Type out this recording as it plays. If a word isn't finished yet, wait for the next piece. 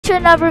to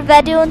another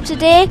video, and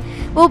today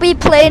we'll be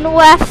playing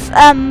with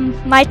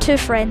my two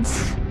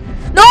friends.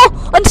 No,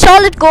 on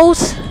solid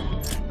goals.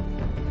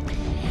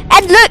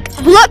 And look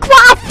what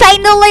I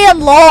finally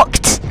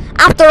unlocked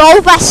after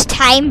all this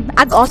time.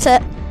 I got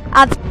it.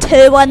 I have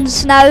 2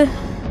 ones now,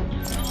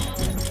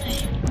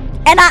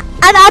 and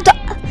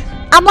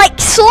I'm like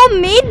so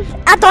mean.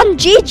 I done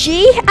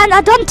GG and I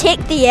done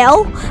take the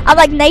L. I'm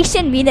like nice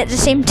and mean at the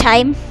same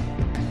time.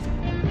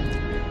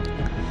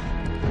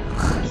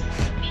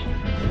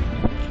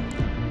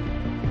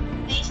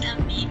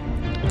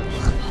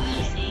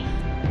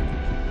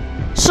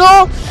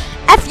 So,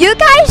 if you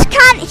guys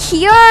can't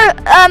hear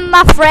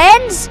my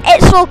friends,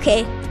 it's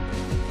okay.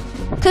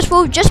 Because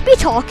we'll just be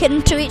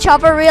talking to each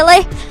other,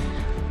 really.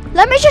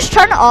 Let me just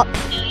turn it up.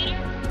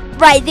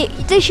 Right,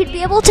 they should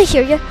be able to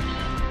hear you.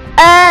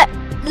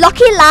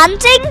 Lucky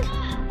landing?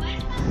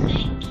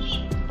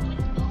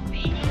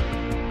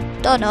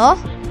 Don't know.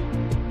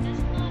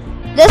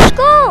 Let's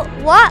go.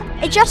 What?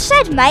 It just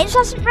said mine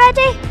wasn't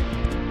ready.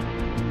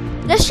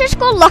 Let's just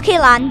go lucky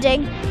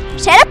landing.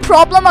 Said a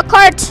problem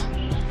occurred.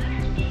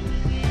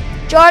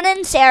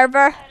 Joining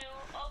server.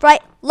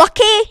 Right,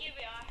 lucky.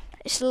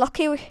 It's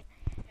lucky.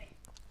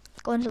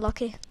 Going to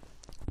lucky.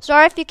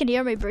 Sorry if you can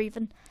hear me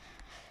breathing.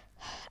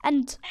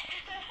 And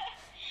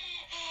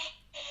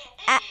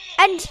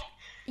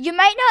you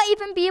might not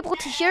even be able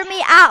to hear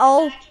me at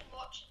all.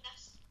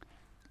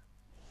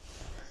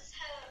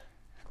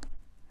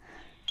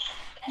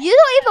 You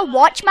don't even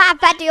watch my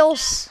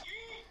videos.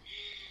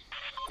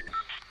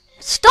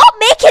 Stop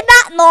making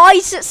that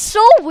noise. It's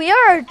so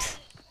weird.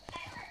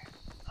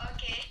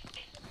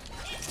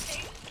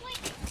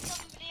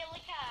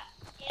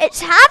 It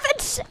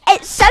sounds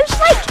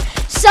like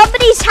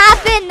somebody's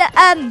having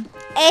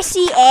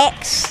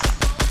SEX.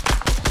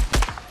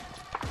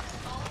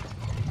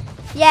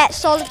 Yeah, it's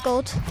solid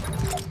gold.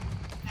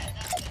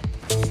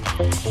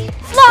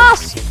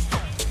 Floss!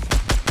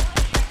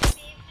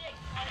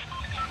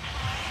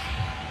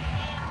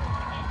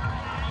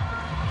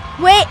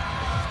 Wait,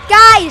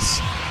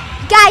 guys,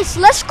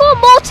 let's go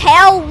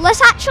motel.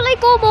 Let's actually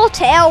go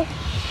motel.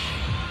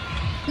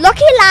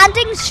 Lucky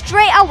landing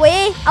straight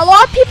away. A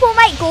lot of people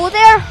might go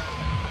there.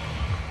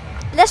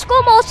 Let's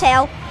go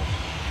motel.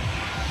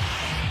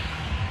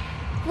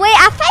 Wait,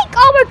 I think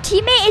our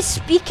teammate is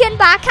speaking,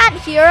 but I can't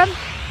hear him.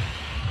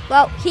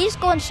 Well, he's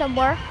going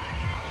somewhere.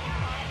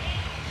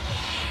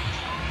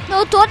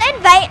 No, don't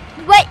invite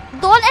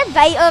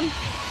him.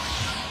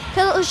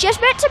 Because it was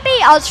just meant to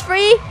be us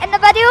three in the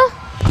video.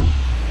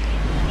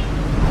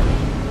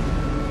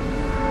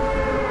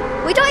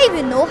 We don't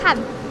even know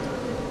him.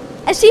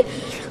 Is he?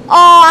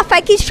 Oh, I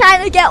think he's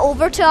trying to get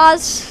over to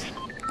us.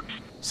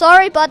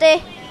 Sorry,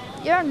 buddy.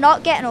 You're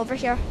not getting over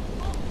here.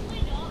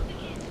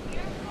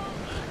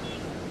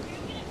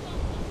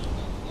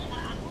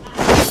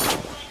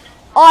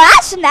 Oh,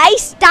 that's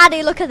nice.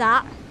 Daddy, look at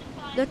that.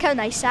 Look how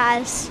nice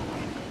that is.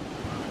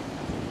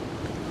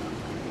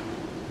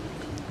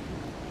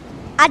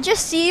 I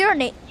just see your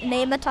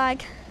name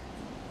tag.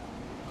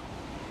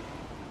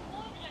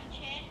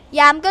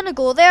 Yeah, I'm gonna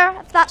go there,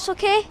 if that's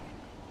okay.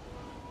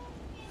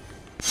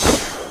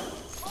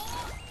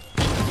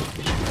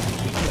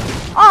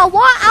 Oh,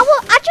 what?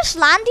 I just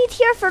landed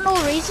here for no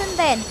reason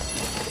then.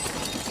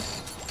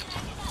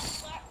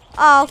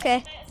 Oh,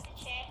 okay.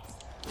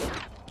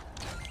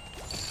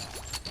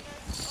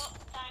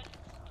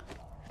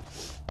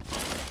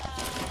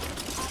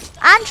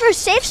 Andrew,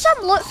 save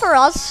some loot for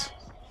us.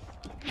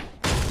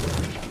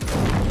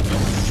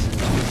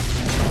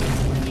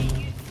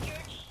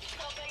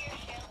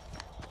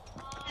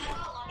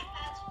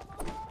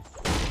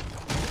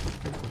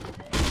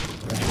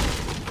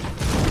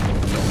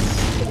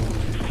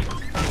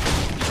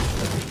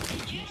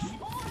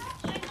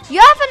 You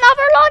have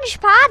another launch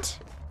pad?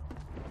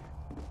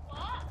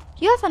 What?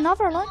 You have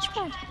another launch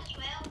pad?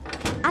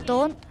 I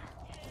don't.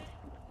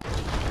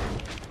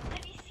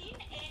 Have you seen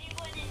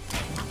anyone in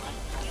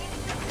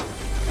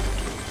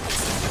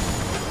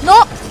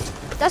No,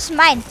 that's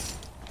mine.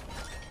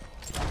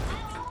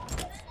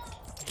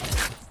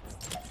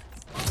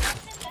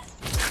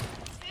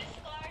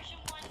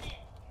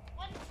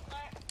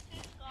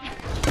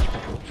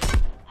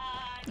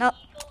 No.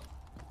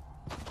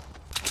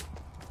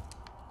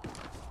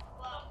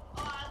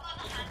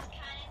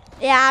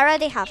 Yeah, I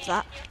already have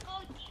that.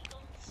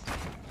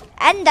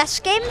 In this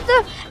game,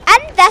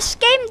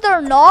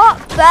 they're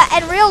not, but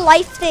in real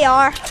life they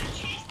are.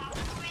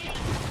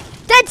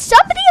 Did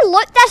somebody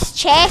loot this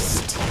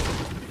chest?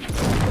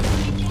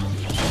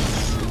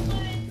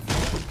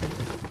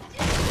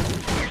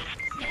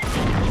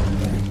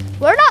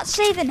 We're not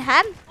saving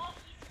him.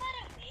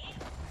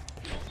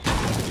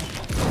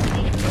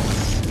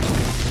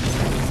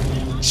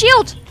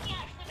 Shield.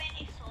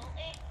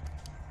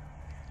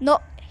 No.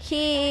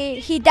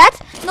 He did?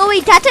 No,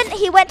 he didn't.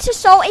 He went to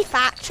Salty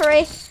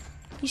Factory.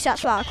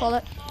 That's what I call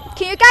it.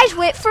 Can you guys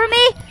wait for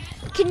me?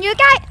 Can you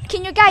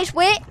guys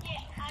wait?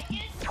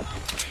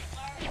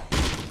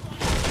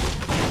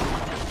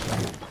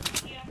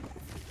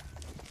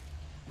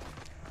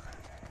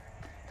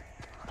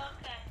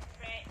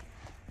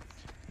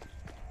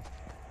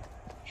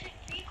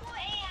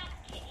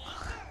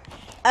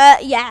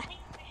 Yeah.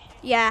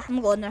 Yeah,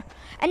 I'm going there.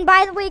 And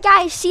by the way,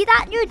 guys, see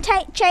that new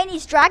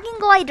Chinese dragon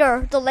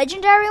glider, the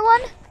legendary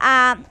one?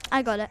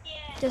 I got it.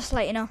 Just to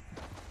let you know.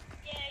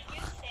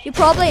 You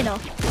probably know.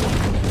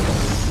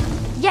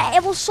 Yeah,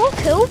 it was so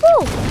cool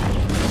though.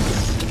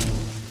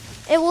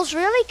 It was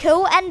really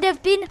cool, and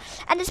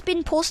it's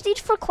been posted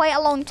for quite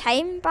a long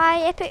time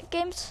by Epic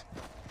Games.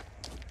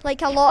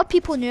 Like, a lot of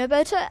people knew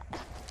about it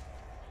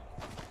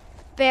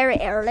very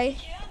early.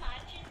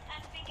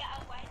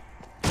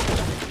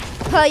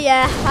 Oh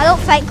yeah, I don't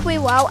think we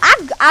will.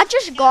 I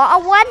just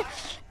got a win.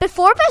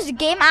 Before this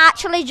game, I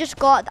actually just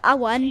got a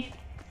win.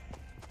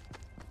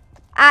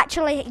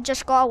 Actually,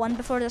 just got a win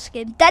before this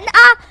game. Didn't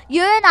I?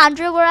 You and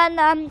Andrew were in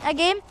a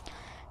game.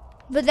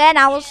 But then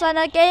I was in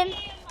a game.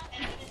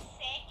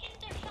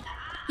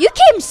 You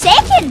came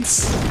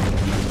seconds!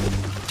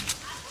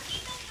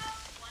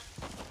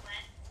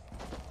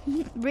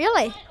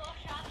 Really?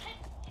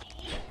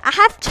 I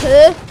have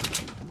 2.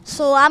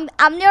 So I'm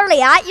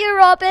nearly at you,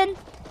 Robyn.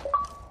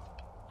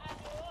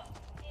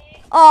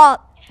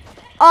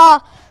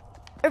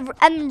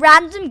 And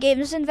Random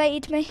Games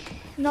invited me.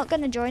 I'm not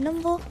gonna join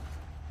them though,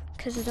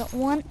 because I don't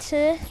want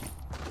to.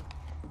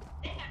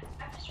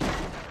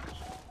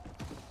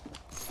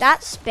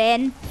 That's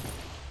Ben.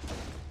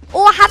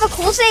 Oh, I have a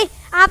cozy.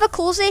 I have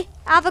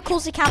a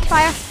cozy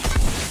campfire.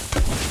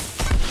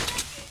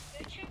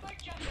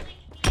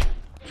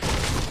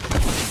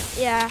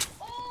 Yeah.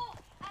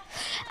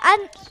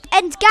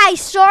 And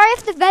guys, sorry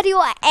if the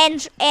video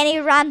ends any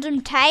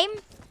random time.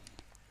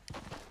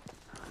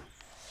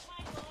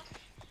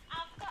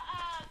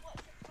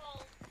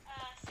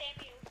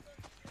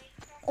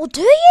 Oh,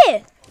 do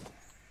you?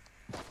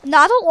 No,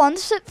 I don't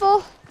want it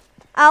though.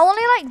 I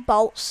only like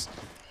bolts.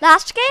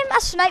 Last game, I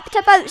sniped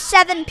about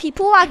 7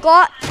 people. I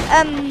got,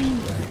 how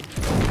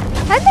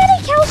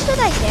many kills did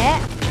I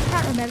get? I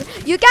can't remember.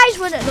 You guys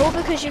wouldn't know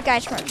because you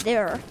guys weren't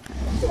there.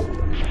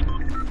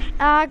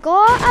 I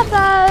got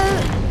about,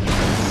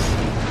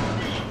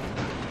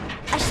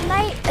 I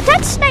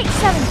did snipe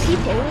 7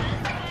 people.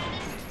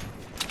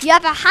 You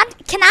have a hand,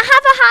 can I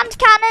have a hand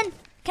cannon?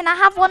 Can I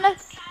have one?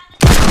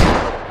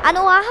 I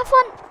know I have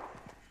one.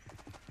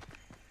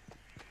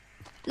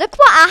 Look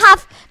what I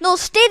have. No,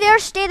 stay there,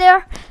 stay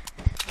there.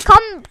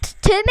 Come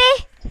to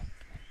me.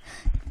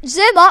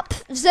 Zoom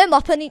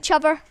up on each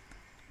other.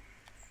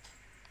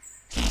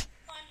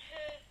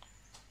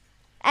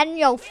 In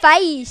your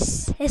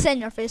face. It's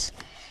in your face.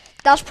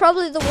 That's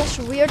probably the most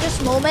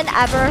weirdest moment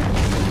ever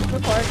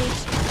recorded.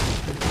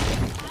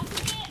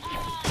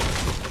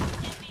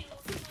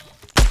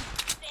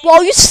 Wow,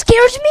 you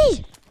scared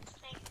me.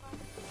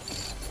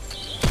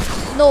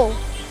 No.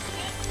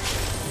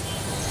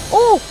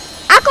 Oh,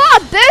 I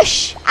got a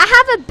bush. I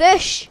have a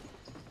bush.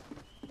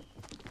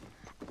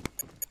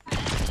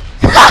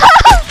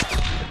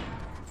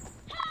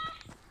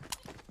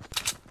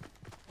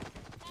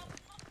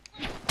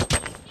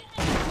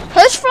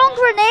 Who's throwing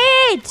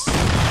grenades?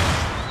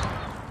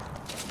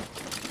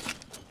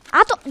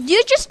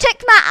 You just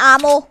took my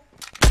ammo.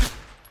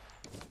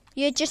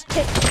 You just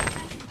took.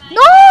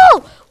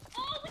 No!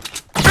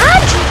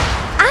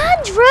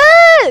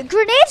 Andrew!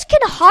 Grenades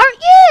can hurt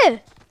you.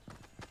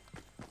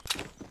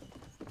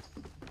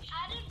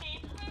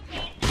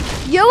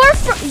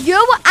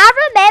 I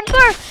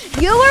remember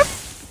you were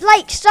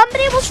like,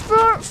 somebody was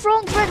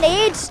throwing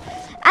grenades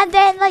and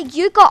then like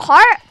you got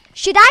hurt.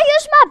 Should I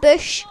use my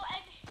bush?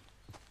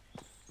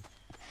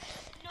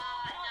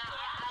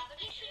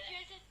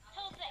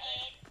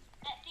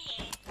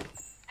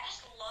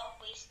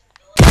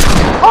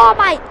 Oh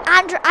my,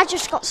 Andrew, I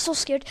just got so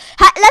scared.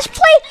 Let's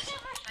play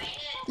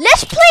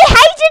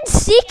hide and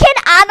seek in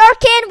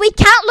Anarchy, and we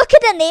can't look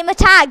at the name of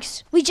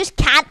tags. We just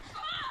can't.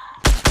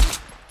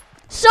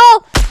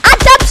 So,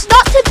 Adam's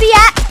not to be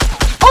at.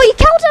 Oh, you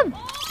killed him.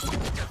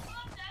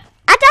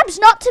 Adam's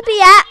not to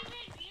be at.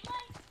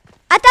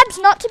 Adam's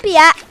not to be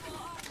at.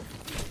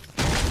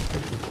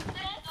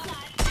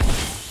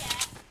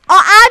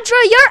 Oh,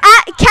 Andrew, you're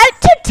at.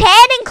 Count to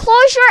 10 and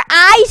close your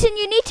eyes, and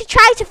you need to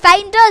try to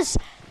find us.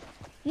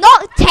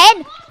 Not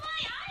 10.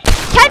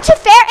 Count to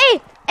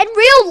 30. In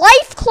real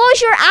life,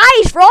 close your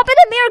eyes. Robyn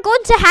and me are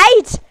going to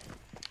hide.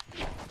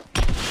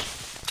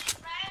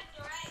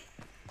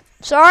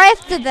 Sorry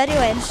if the video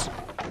ends.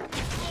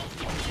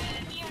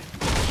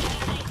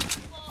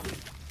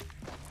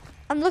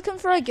 I'm looking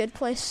for a good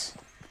place.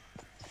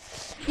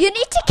 You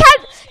need to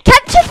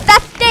count to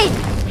 50.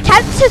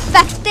 Count to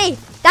 50.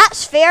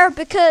 That's fair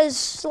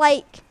because,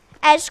 like,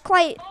 it's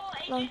quite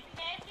long.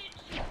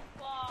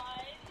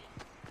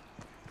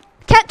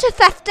 Count to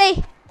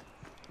 50.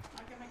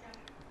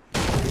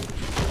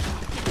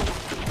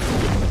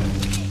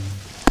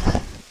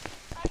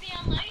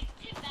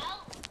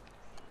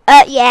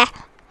 Yeah.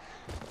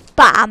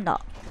 But I'm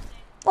not.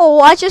 Oh,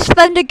 I just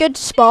found a good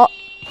spot.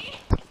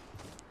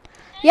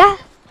 Yeah.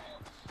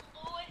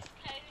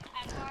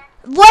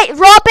 Wait,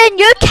 Robyn,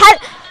 you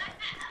can't.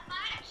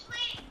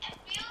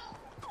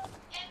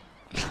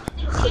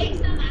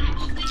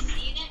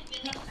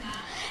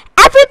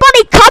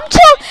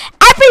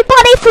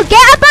 Everybody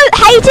forget about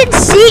hide and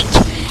seek.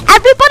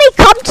 Everybody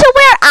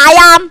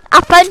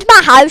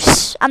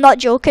house. I'm not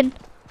joking.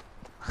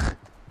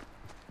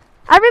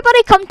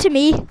 Everybody come to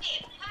me. You're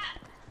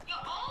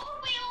all the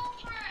way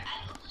over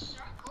out of the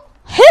circle.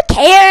 Who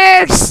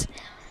cares?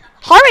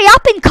 Hurry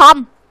up and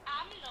come.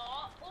 I'm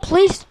not. Oh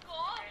Please. my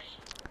gosh.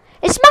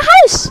 It's my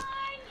house.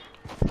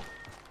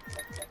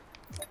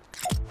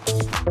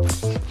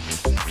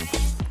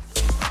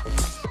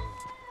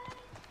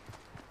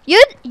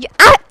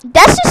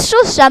 This is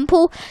so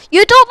simple.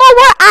 You don't know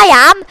where I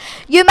am.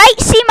 You might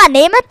see my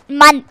name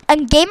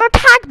and gamer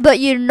tag, but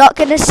you're not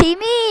gonna see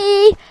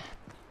me.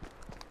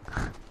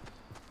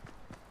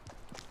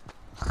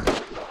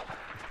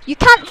 You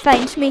can't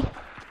find me.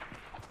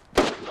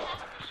 Oh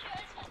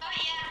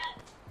yeah.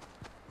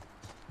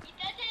 You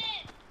did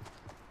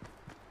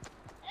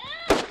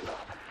it.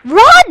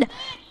 Run!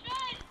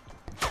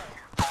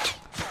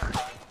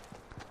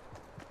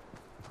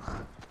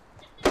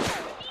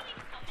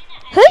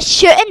 Who's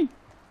shooting?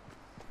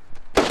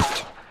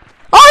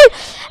 Oh!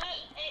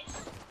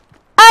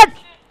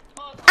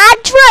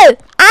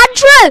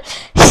 Andrew!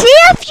 See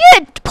if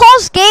you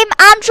pause game,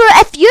 Andrew,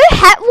 if you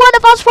hit one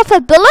of us with a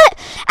bullet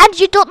and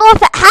you don't know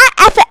if it hit,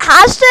 if it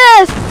has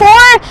the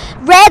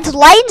 4 red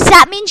lines,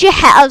 that means you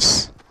hit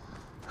us.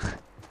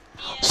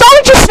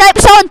 Someone just sniped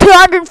us on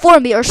 204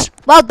 meters.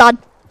 Well done.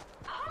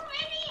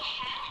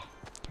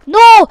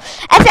 No,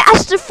 if it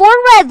has the 4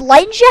 red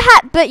lines you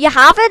hit, but you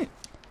haven't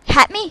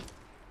hit me.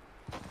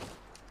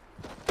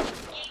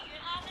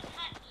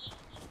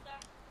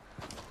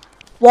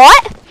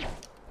 What?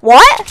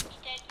 What?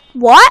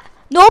 What?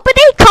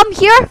 Nobody come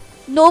here.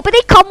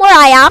 Nobody come where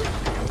I am.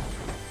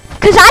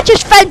 Cause I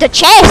just found a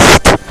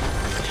chest.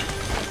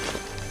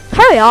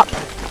 Hurry up.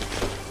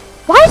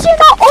 Why is it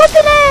not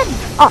opening?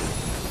 Oh.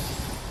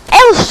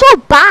 It was so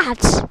bad.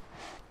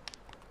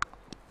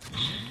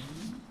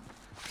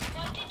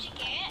 What did you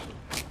get?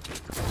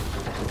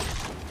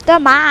 The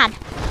man.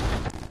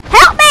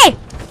 Help me!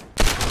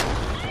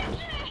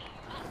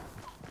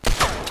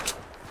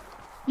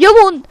 You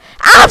won't.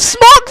 I have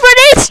smoke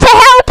grenades to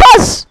help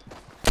us!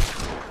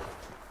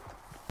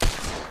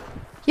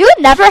 You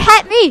would never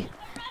hit me.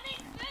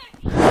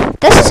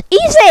 This is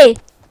easy.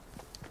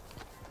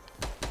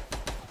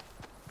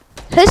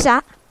 Who's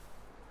that?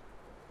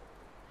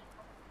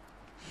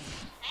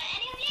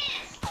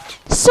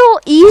 So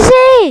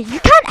easy. You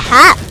can't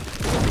hit.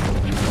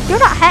 You're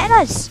not hitting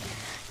us.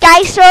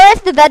 Guys, sorry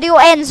if the video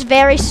ends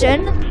very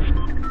soon.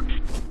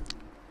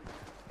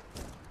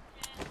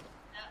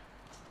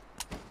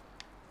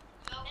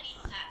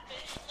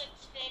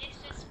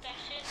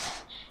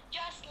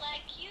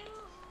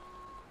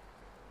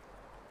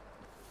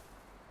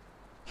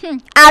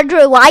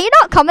 Andrew, why are you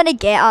not coming to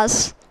get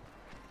us?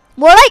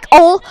 We're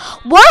all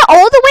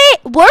the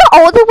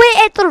way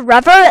at the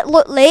river at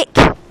Lake.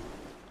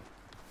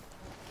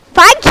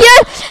 Thank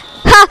you.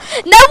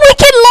 Now we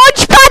can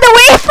launch pad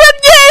away from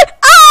you.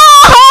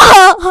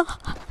 Oh!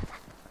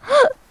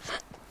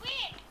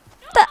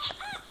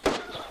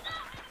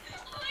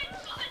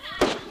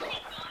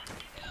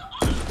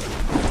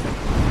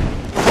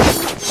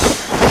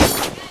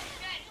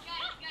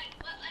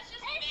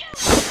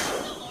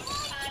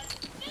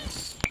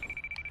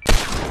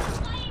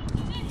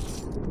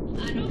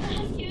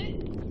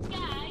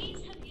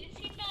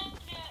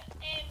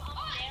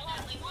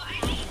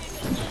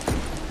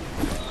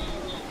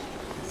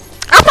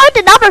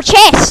 Another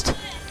chest.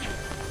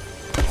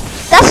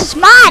 This is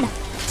mine.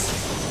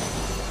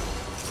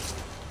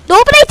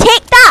 Nobody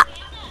take that.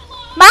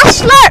 My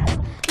slurp.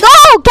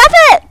 No, give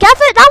it. Give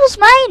it. That was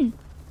mine.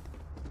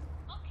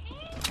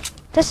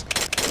 This.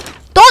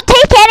 Don't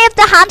take any of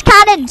the hand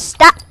cannons.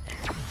 That.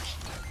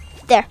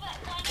 There.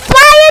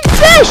 Flying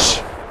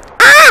fish.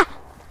 Ah.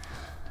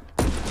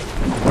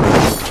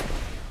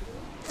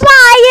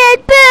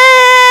 Flying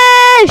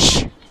bush.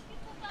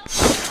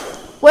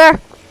 Where?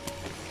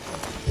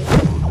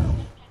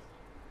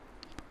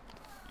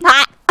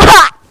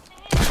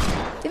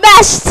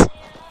 Missed.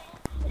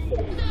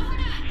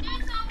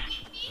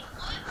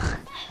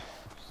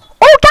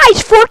 Oh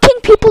guys,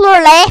 14 people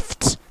are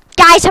left.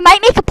 Guys, I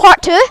might make a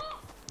part 2.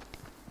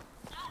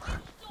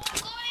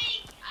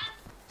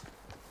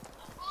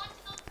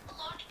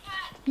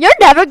 You're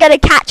never gonna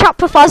catch up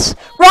with us.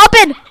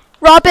 Robyn,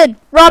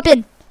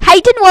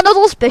 hide in one of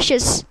those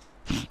bushes.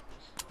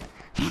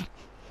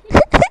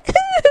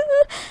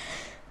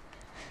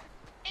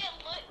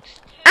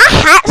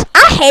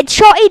 I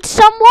headshotted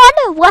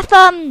someone with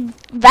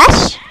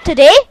this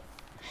today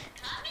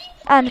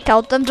and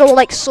killed them. They're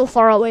like so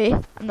far away.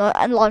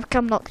 I'm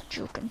not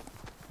joking.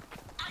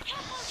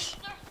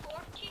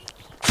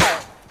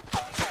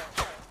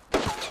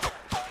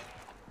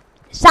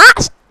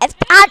 That's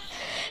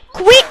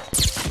wait.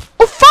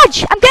 Oh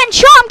fudge! I'm getting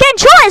shot.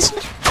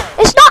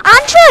 It's not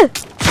Andrew.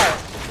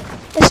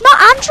 It's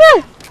not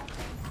Andrew.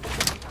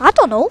 I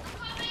don't know.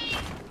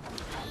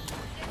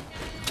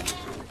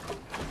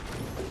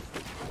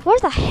 Where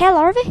the hell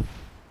are they?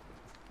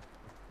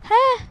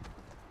 Huh?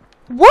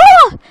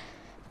 What?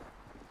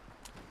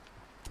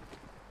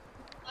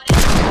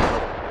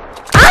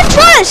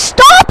 Andrew,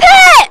 stop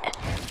it!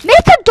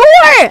 Make a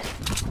door!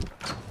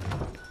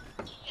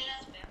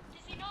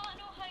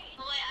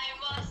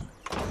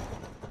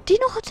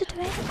 know how to do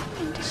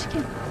anything in this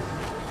game.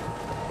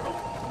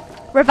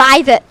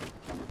 Revive it.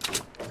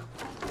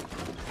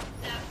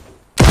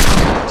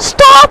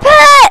 Stop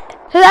it!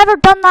 Whoever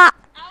done that.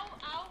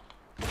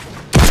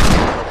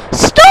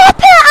 Stop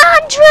it,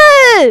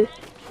 Andrew!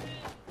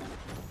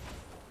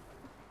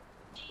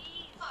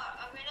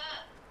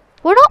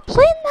 We're not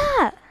playing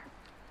that.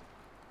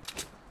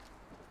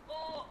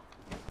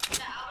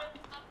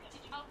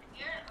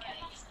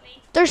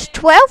 There's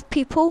 12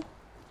 people.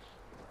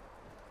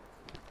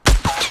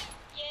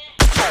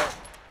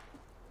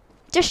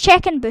 Just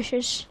checking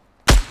bushes.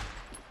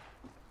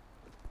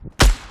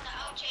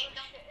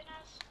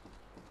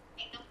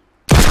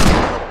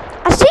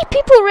 I see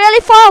people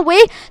really far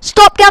away.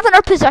 Stop giving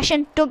her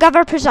position. Don't give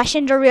her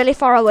position. They're really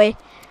far away.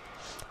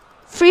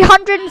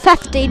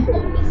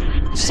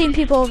 315. Seen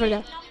people over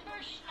there.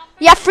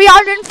 Yeah,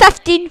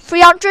 315.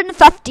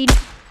 315.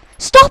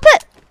 Stop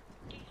it.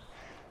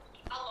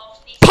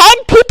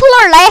 10 people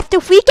are left.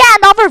 If we get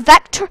another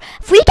victory,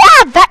 if we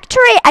get a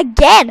victory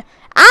again,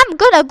 I'm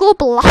gonna go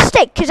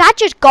ballistic because I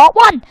just got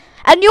one.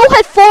 And you'll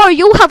have 4,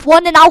 you'll have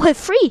 1, and I'll have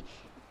 3.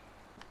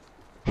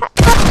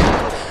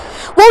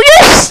 Will you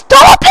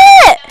stop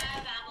it?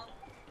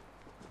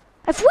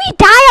 If we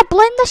die, I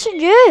blame this on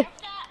you. Don't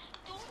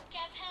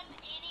give him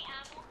any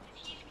ammo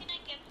because he's gonna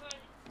give her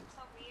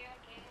away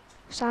again.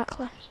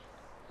 Exactly.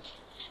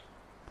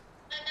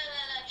 No,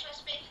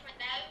 trust me for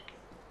now.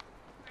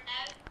 For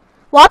now.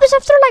 What happens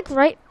if they're like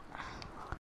right